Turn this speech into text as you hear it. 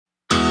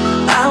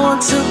I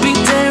want to be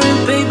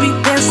daring, baby,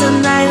 dance the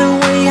night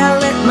away. I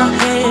let my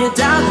hair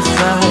down if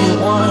I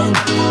want.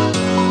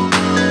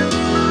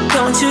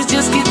 Don't you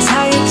just get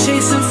tired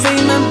chasing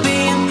fame and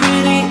being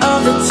pretty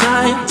all the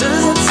time?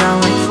 Doesn't sound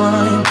like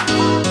fun.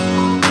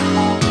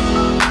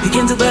 You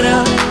can do better.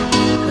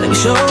 Let me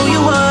show you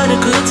what a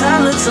good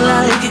time looks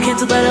like. You can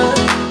do better.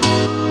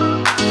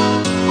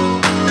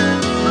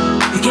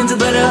 You can do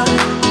better.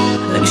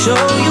 Let me show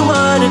you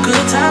what a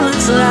good time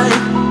looks like.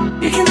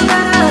 You can do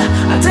better.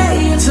 I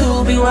dare you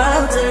to be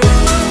wilder.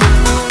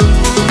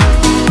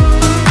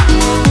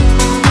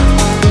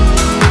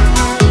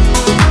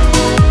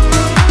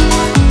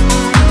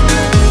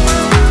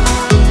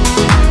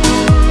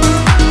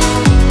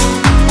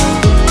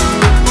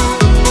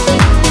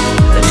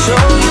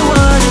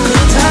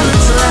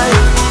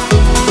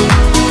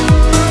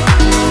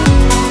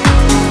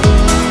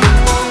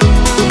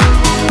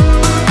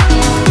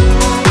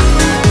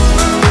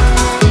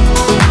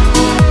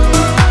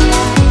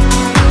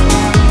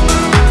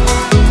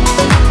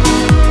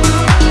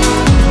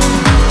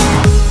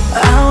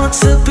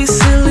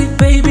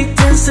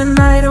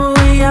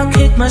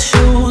 My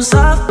shoes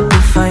off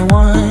if I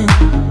want.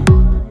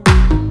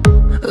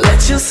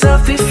 Let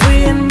yourself be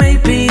free and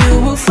maybe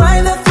you will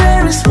find that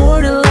there is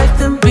more to life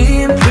than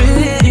being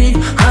pretty.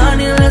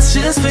 Honey, let's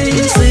just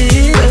face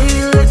it.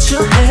 Baby, let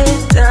your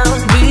head down,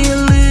 be a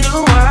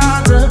little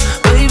wilder.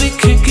 Baby,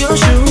 kick your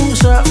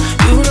shoes off,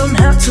 you don't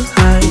have to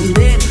hide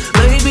it.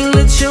 Baby,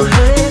 let your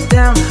head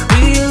down,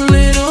 be a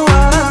little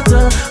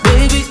wilder.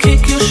 Baby,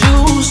 kick your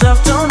shoes off,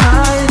 don't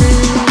hide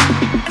it.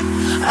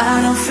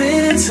 I don't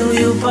fit into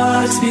your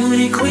box,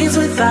 beauty queens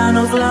without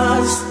no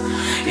flaws.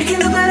 You can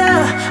do better,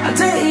 I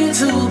dare you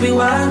to be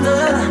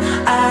wilder.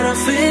 I don't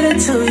fit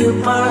into your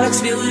box,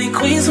 beauty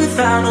queens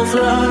without no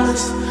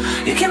flaws.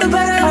 You can do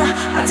better,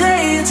 I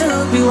dare you to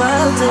be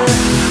wilder.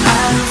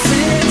 I don't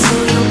fit into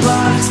your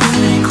box,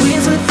 beauty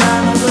queens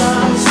without no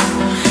flaws.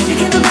 You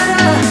can do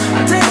better,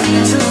 I dare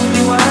you to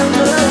be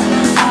wilder.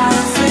 I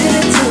don't fit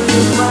into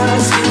your box,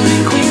 beauty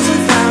queens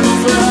without no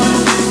flaws.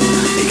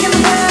 You can do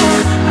better,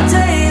 I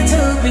dare you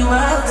to be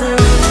wilder.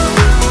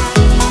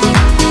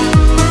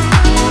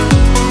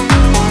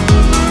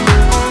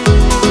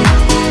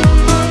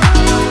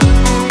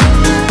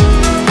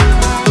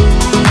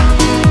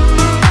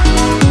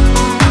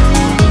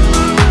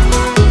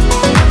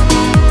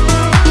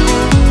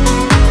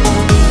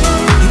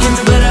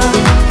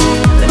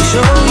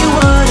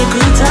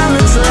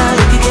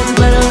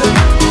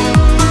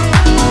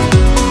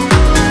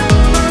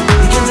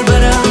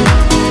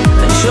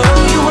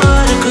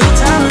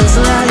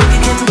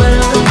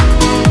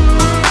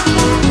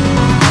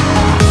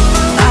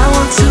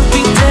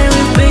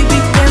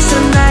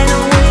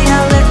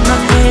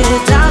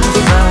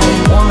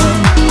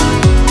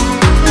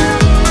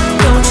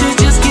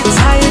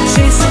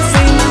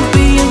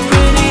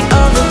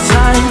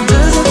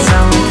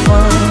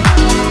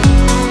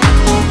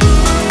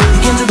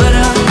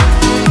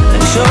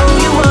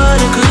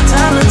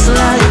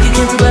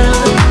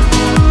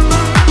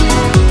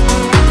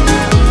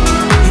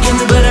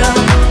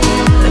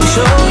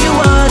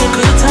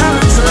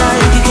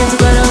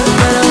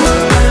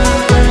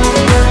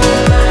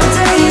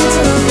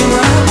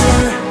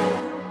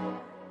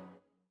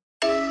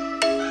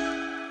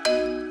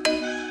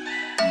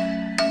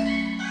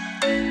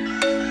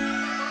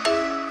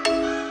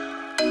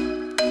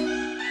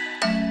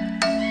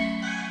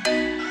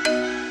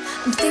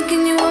 I'm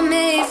thinking you were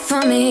made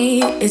for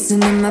me.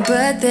 Isn't it my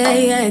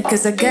birthday yet?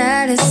 Cause I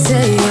gotta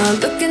say, you're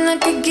looking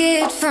like a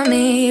gift for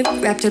me.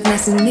 Wrapped up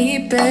nice and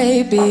neat,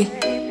 baby.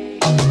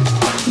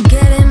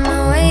 Get in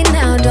my way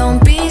now,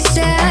 don't be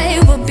shy.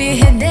 We'll be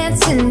here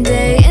dancing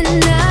day and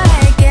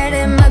night. Get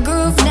in my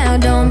groove now,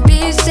 don't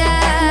be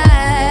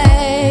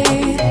shy.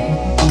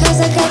 Cause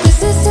I got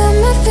this list of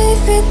my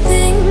favorite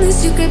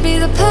things. You could be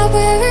the part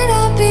where it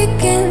all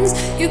begins.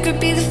 You could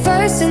be the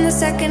first and the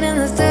second and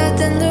the third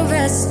and the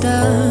rest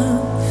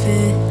of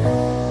it.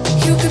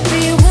 You could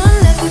be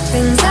one of the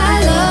things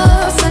I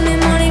love. Sunday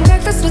morning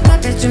breakfast with my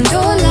bedroom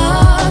door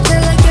locked. I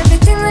like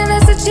everything that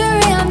has a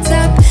cherry on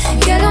top.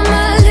 Get on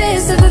my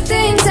list of the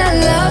things I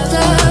love,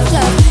 love,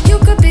 love. You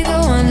could be the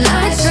one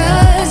I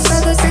trust.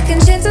 For the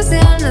second chances, they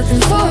are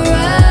nothing for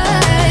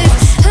us.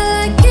 I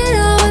like it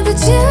all with the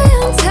cherry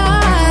on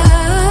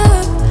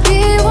top. Be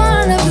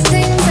one of the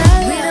things I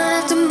love. We don't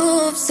have to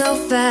move so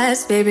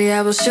fast, baby,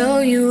 I will show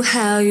you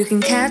how you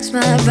can catch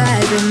my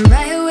vibe. And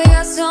right here we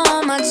got so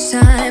much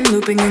time,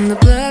 looping in the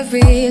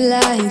blurry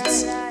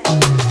lights.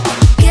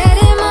 Get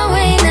in my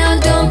way now,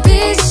 don't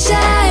be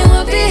shy.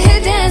 We'll be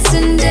here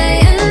dancing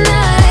day and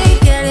night.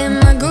 Get in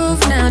my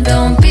groove now,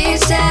 don't be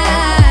shy.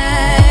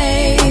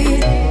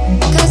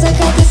 Cause I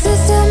got this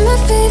list of my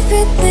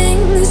favorite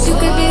things. You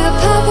could be the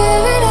part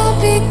where it all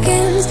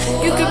begins.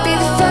 You could be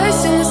the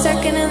first and the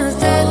second and the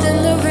third and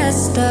the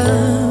rest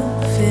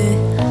of it.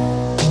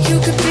 You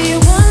could be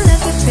one of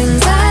the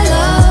things I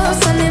love.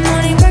 Sunday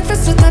morning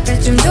breakfast with my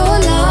bedroom door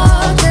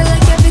locked. I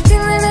like everything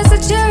that has a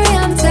cherry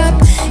on top.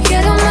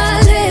 Get on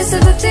my list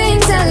of the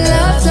things I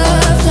love,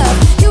 love, love.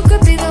 You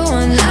could be the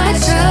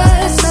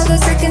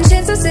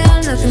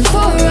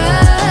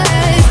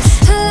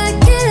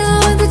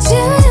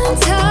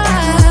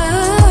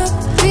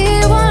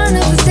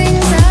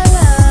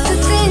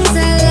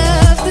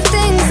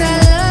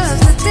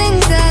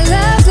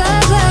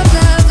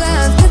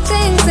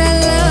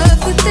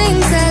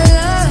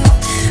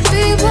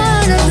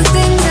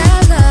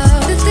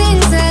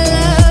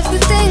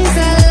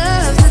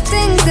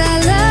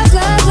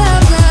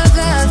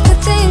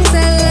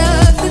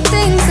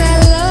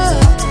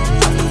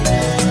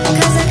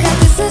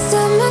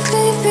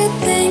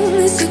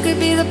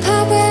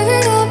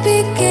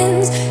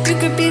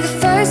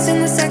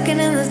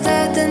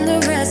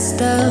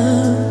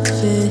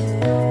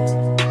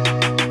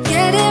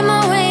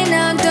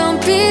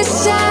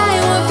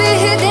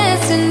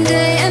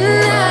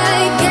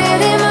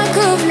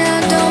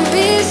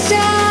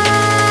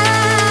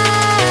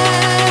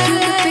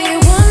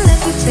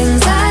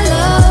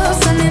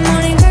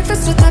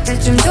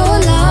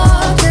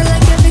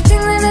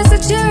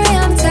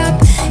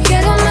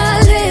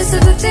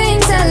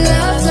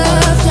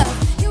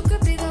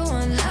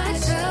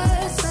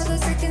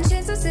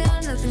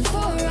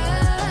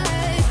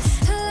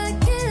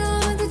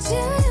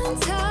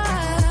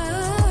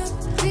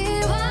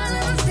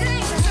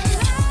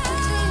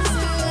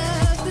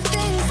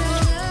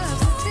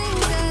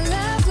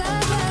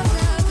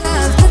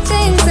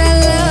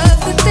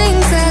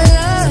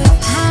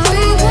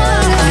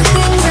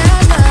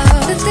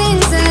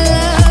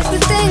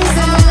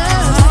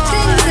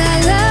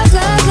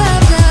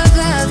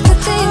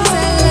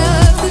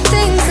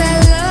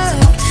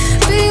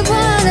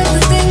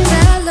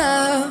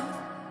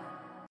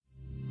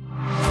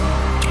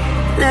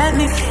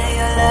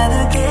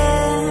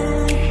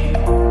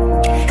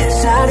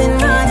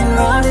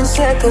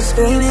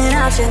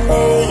out your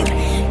name.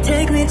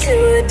 Take me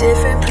to a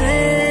different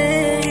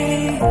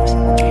place.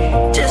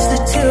 Just the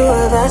two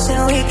of us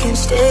and we can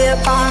stay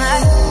up all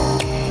night,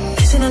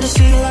 kissing under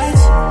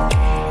streetlights,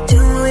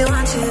 doing what we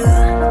want to,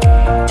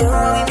 doing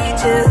what we need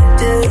to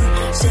do.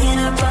 Staying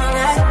up all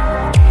night,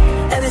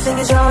 everything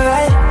is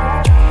alright.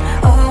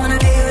 Oh, I wanna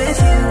be with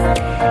you.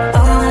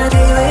 Oh, I wanna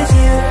be with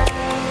you.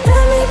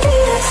 Let me be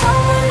that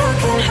someone who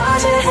can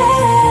hold your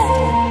hand.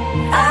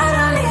 I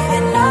don't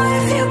even know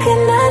if you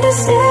can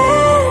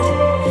understand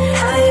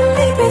how you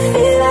make me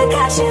feel. I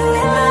got you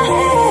in my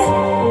head.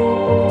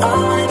 Oh, I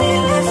wanna be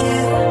with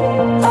you.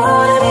 Oh, I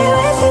wanna be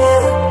with you.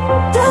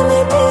 Let me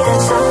be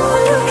that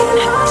someone who can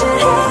hold your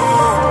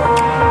hand.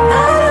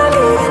 I don't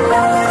even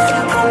know if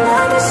you can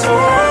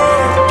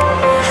understand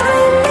how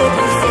you make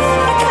me feel.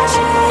 I got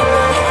you in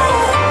my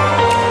head.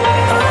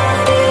 Oh, I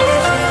wanna be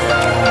with you.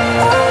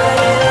 Oh, I wanna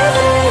be with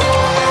you.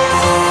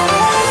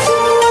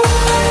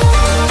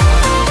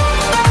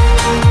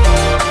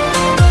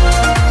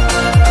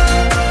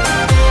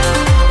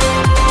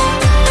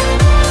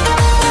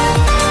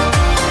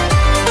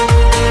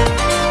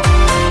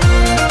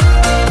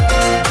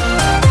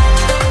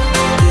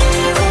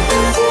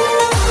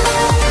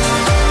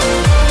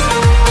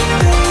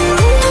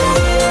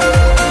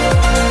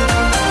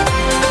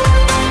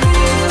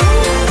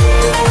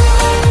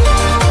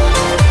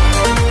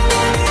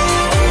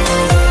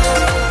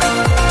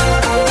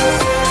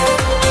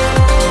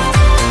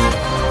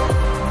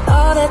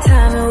 All that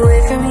time away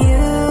from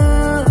you,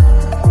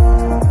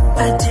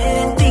 I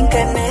didn't think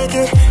I'd make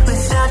it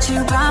without you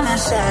by my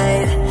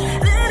side.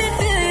 Let me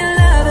feel your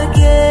love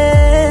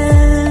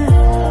again.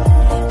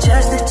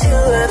 Just the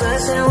two of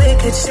us and we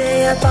could stay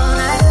up all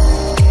night,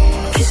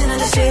 kissing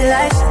under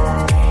streetlights,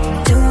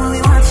 doing what we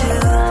want to,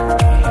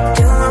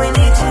 doing what we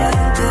need to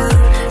do.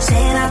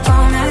 Staying up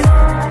all night,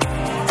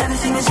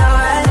 everything is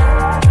alright.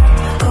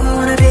 Oh, I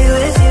wanna be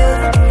with you.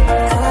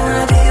 Oh, I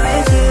wanna be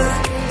with you.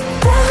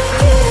 Let me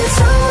be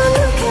someone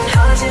who can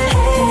hold your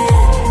hand.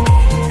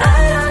 I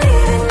don't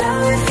even know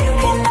if you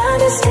can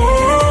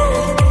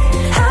understand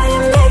how you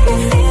make me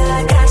feel.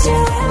 I got you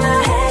in my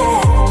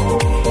head.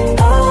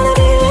 Oh, I wanna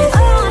be with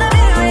you. I wanna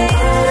be with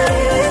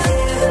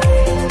you.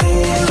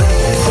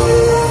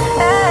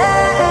 I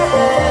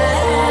wanna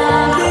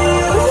be with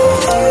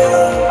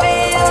you.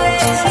 Be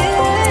with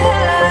you.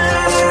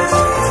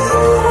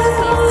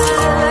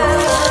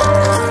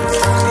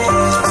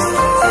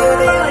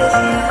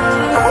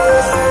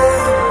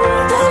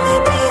 Let me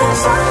be that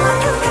someone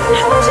who can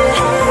hold your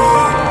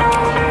hand.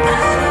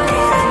 I don't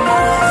even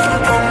know if you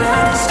can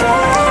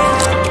understand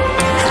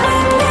how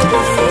you make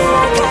me feel.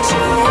 I got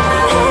you in my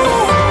head.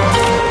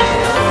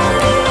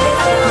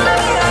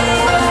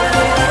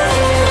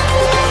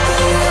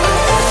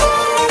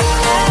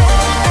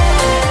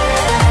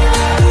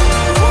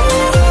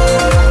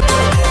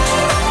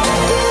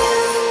 I wanna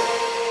be with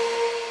you.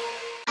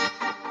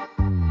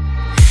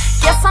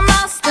 Guess I'm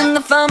lost in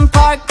the fun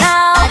park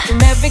now. Like a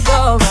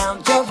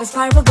merry-go-round, drove a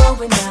spiral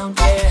going down,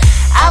 yeah.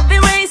 I've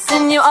been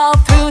racing you all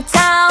through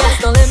town.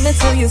 There's no limit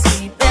to your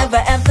speed,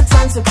 never ever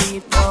time to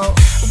beat, no.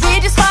 We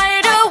just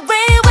fired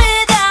away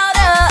without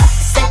a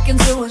second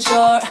to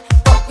ensure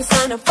what we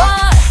signed up for.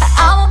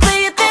 I won't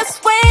play it this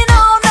way,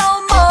 no, no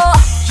more.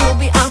 You'll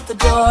be out the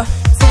door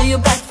till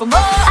you're back for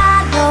more. I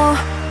know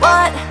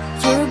what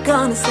you're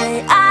gonna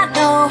say. I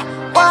know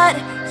what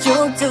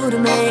you'll do to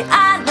me.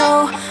 I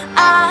know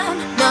I'm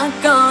not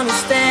gonna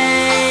stay.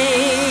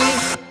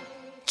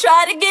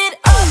 Try to get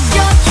up,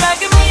 you're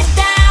dragging me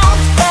down.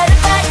 Better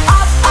back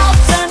off, I'll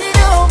turn it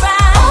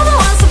around. All the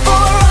ones are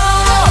for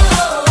all.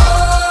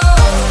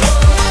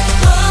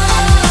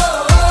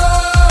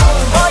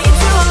 Boy, you're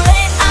too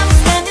late, I'm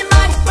standing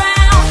my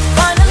ground.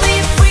 Finally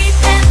free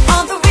and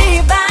on the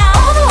rebound.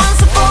 All the ones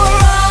are for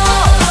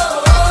all.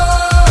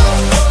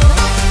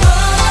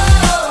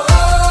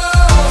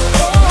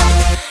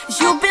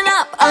 You've been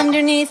up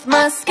underneath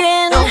my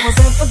skin. No one's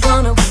ever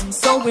gonna win,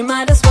 so we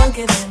might as well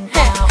get in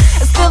now.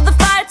 Still the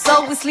fights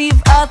always leave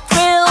a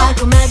thrill. I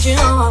can imagine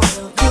how I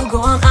will. You go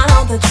on, I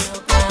know the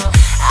drill now.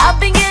 I've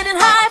been getting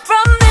high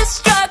from this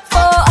drug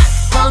for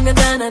longer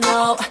than I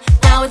know.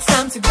 Now it's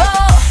time to go.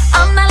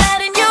 I'm not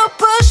letting you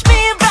push me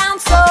around,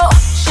 so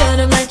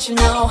should've let you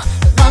know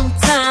a long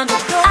time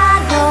ago. I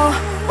know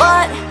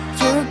what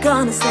you're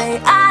gonna say.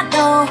 I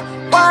know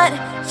what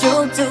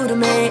you'll do to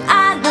me.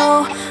 I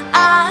know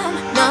I'm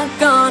not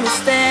gonna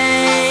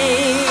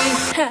stay.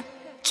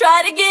 Try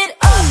to get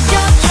up,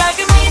 you're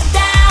dragging me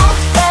down.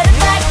 Better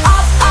back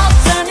off, I'll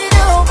turn it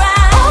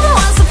around. All the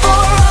ones are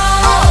for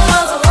all. All the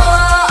ones are for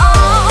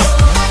all.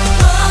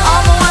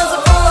 All the ones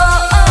are for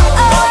all.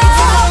 Boy, you're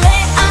too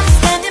late, I'm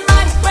standing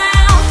my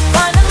ground.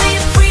 Finally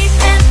free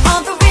and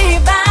on the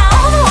rebound.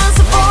 All the ones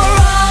are for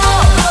all.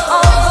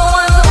 All the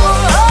ones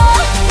are for all.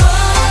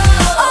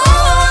 All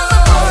the ones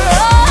are for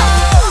all.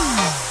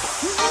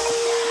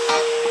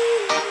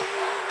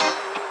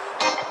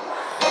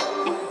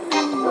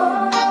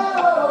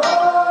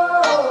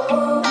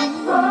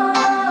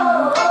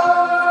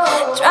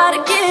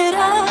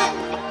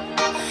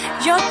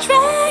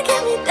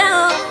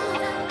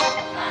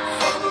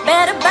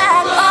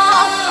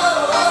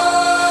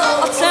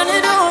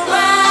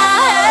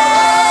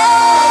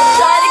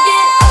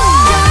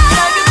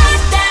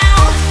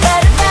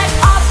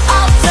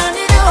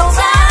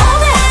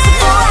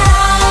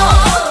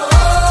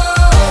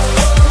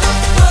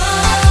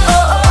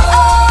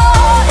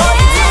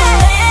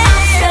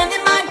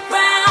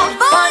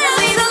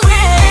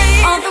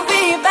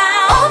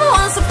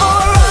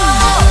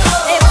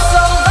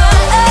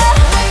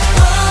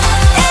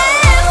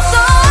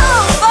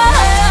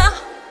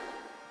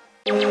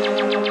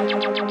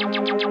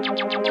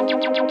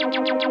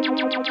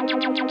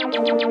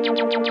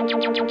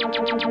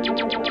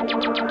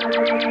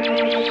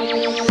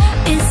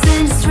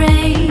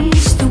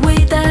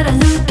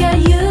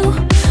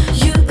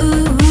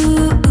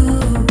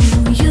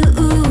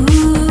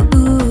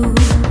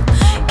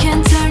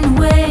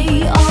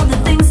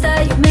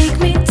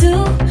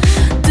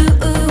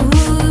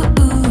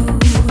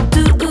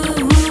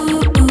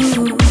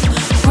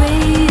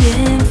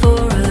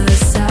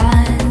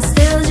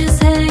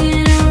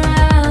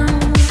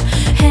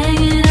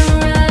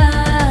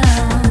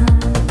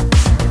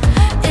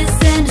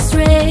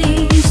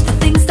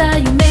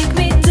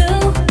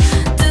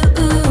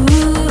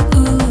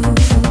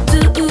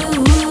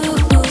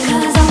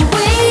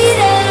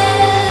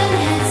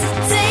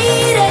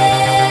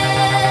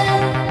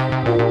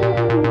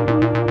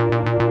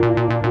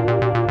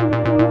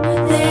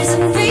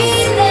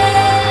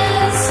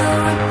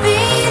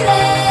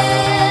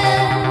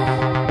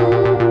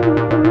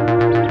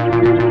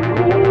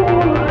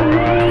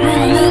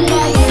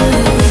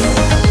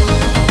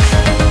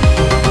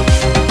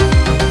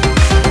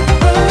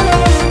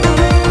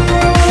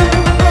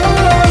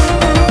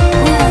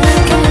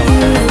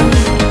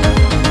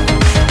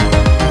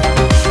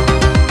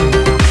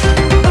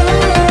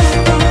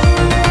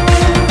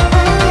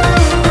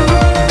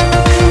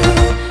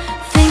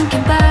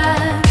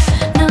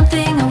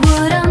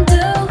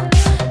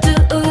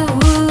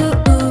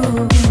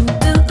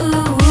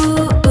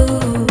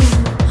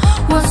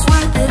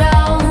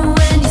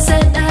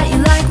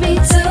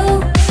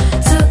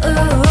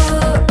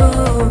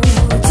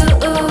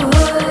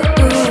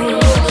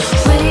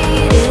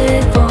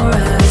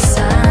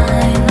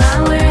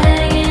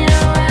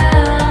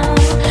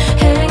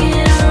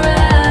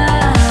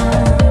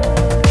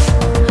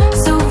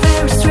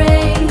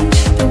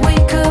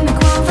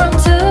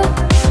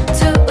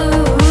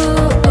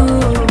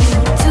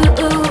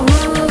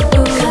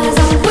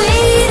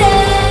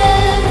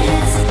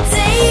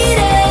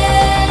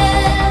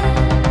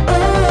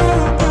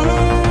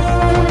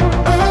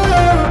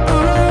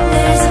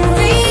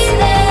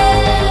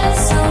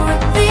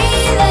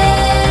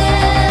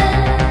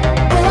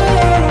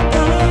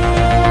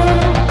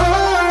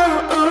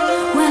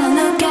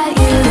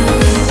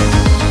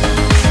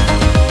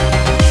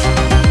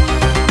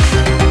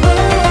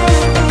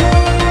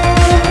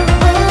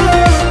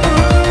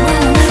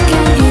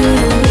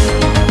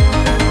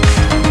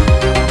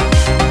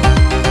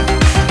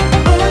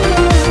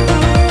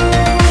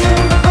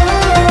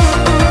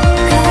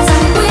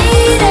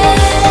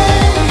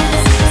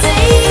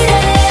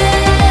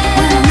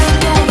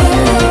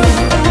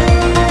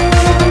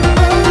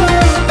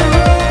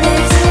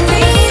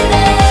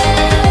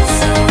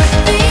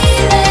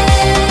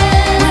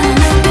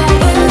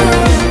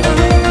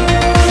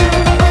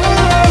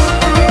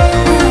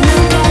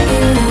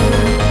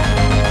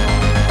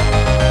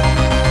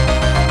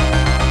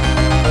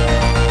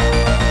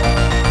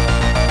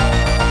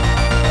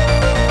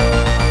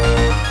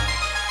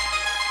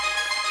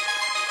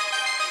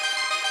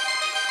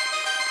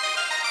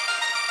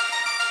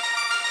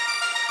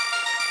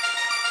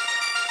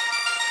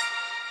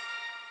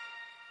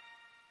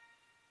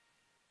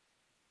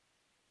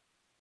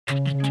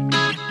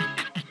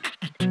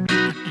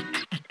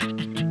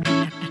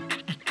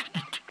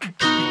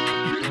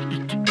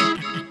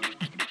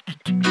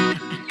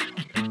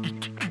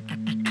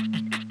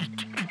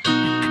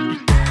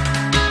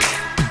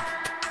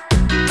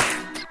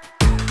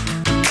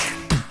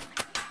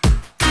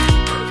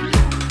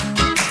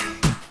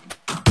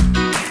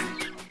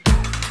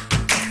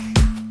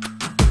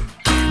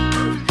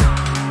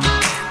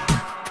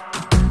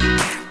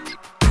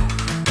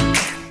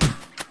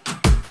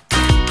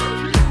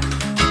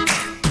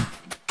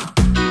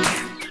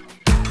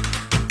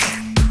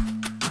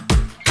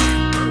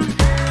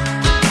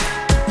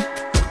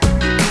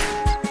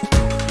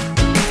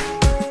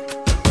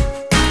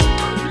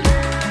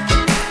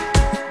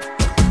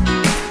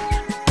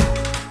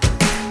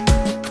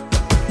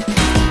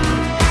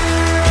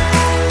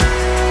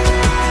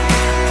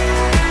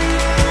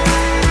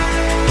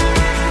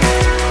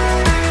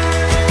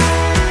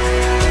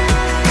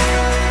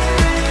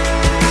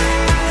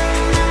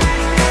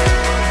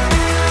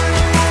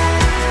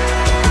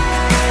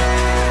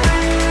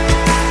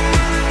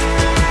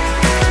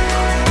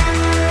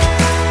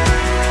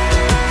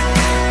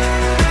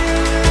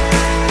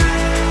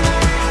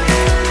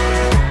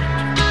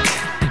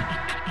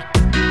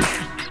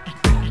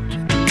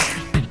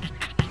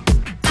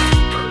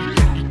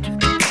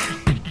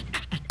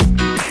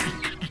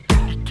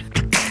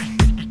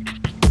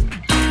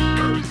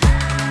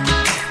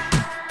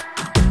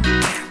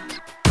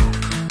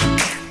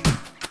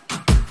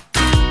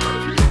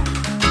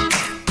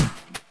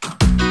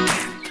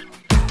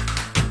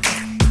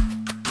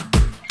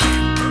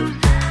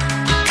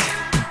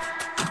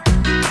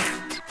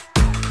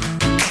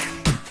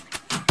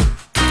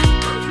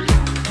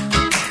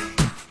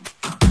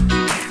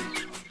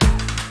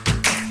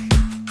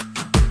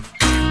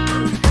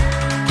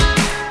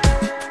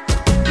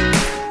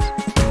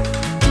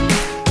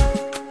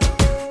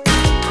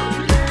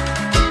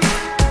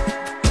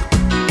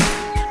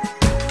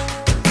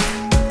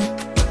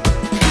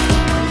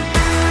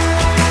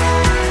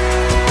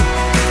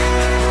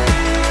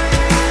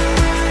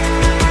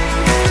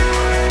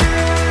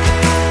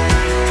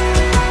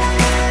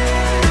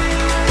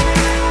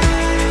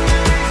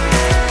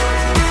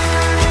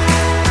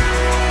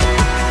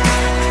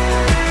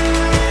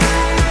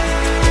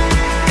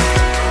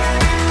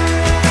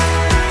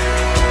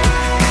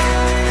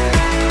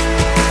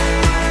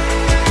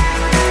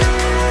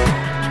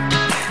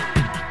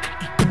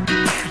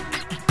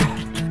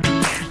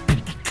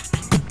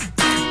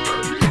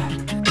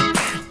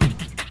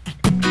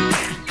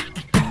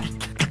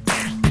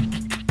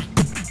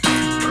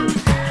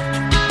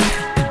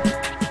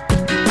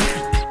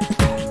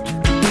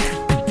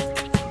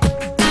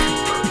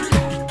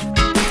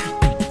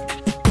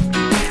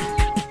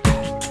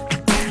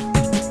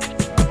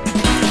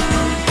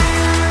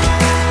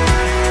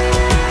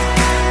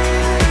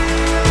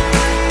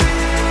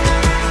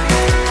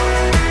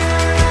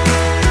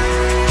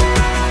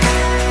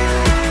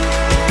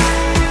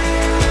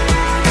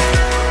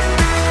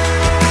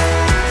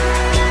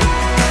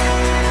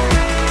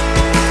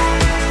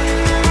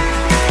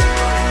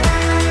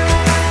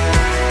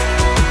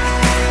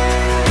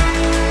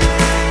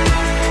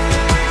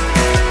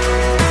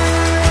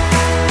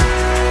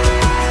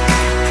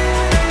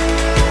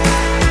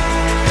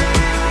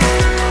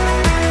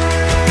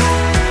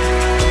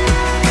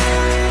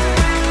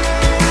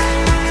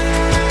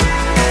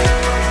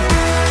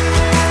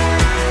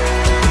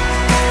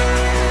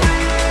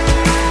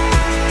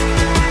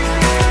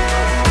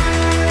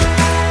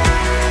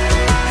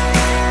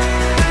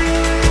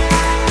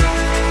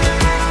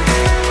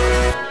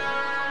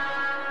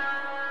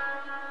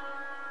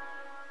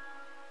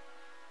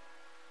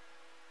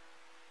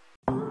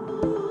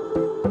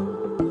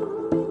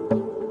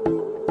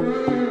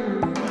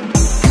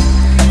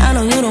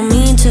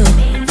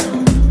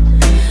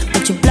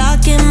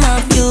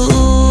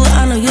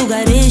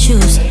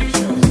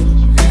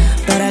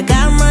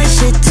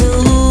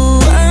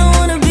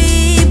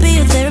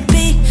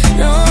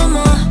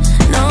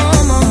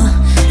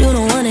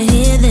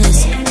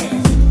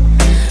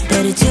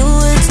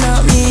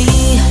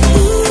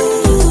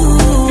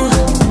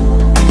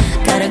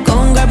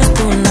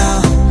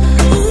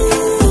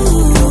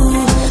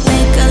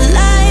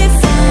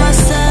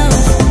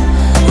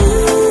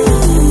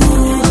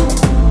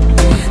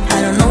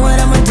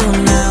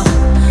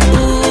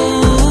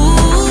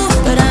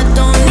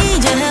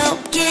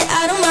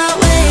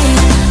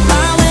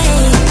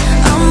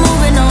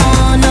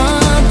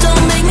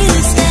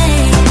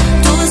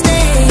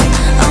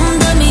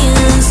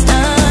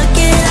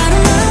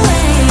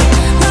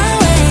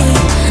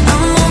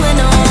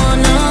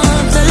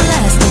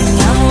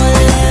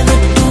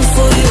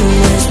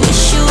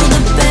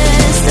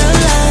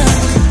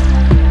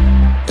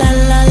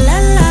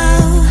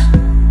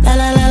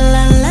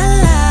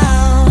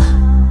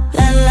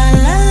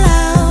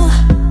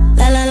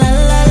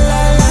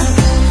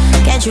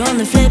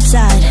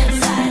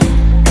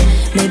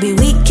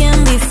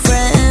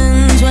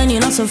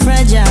 so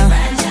fragile.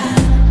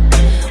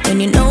 When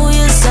you know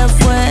yourself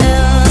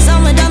well,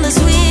 somewhere down the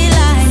sweet